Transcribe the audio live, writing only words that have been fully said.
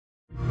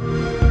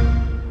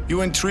You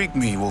intrigue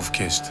me,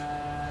 Wolf-Kissed.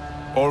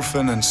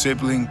 Orphan and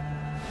sibling,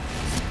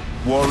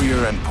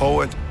 warrior and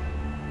poet.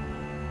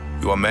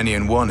 You are many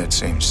in one, it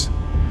seems.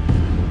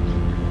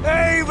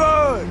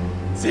 Eivor!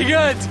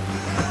 Sigurd!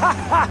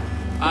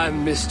 I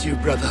missed you,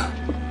 brother.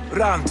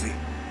 Randvi,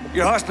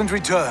 your husband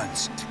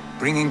returns,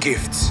 bringing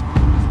gifts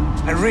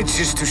and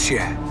riches to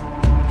share.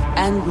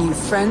 And new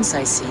friends,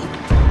 I see.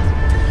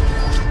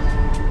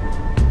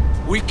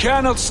 We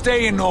cannot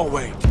stay in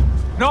Norway,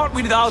 not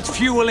without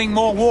fueling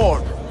more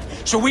war.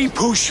 So we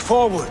push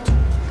forward.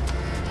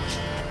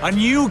 A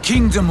new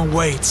kingdom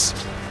awaits.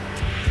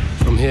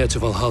 From here to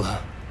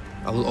Valhalla,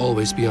 I will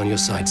always be on your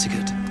side,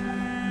 Sigurd.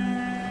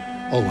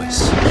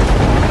 Always.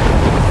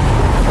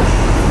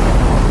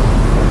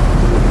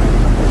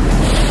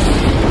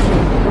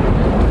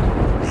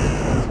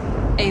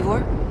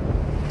 Eivor,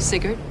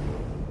 Sigurd,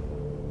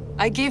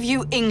 I give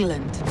you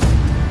England.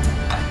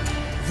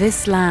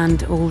 This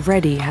land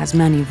already has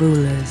many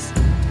rulers.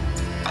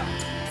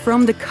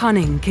 From the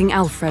cunning King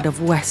Alfred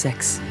of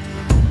Wessex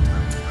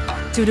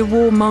to the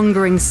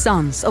warmongering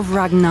sons of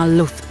Ragnar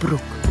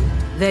Lothbrok,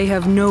 they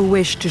have no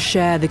wish to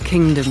share the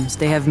kingdoms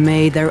they have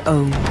made their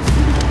own.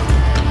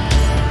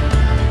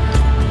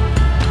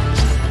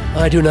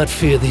 I do not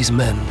fear these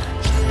men,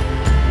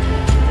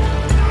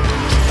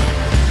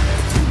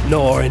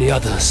 nor any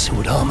others who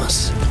would harm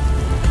us.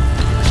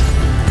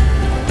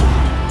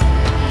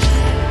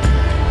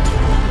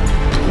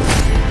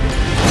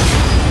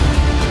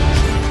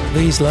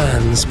 These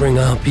lands bring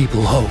our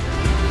people hope.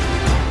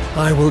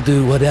 I will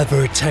do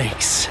whatever it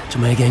takes to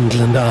make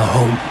England our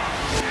home.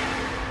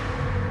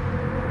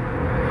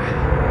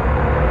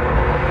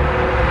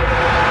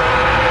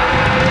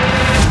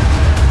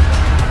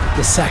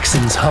 The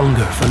Saxons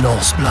hunger for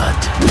Norse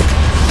blood.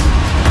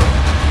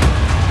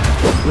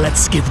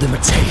 Let's give them a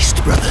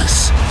taste,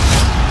 brothers.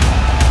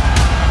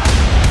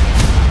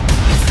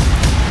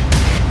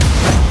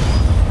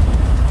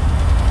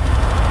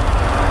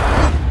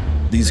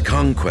 These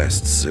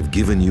conquests have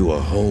given you a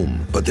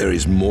home, but there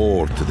is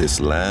more to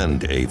this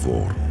land,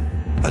 Eivor.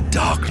 A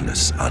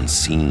darkness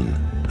unseen,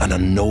 an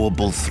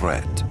unknowable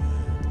threat.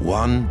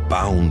 One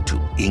bound to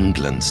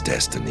England's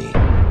destiny,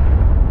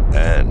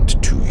 and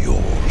to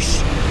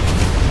yours.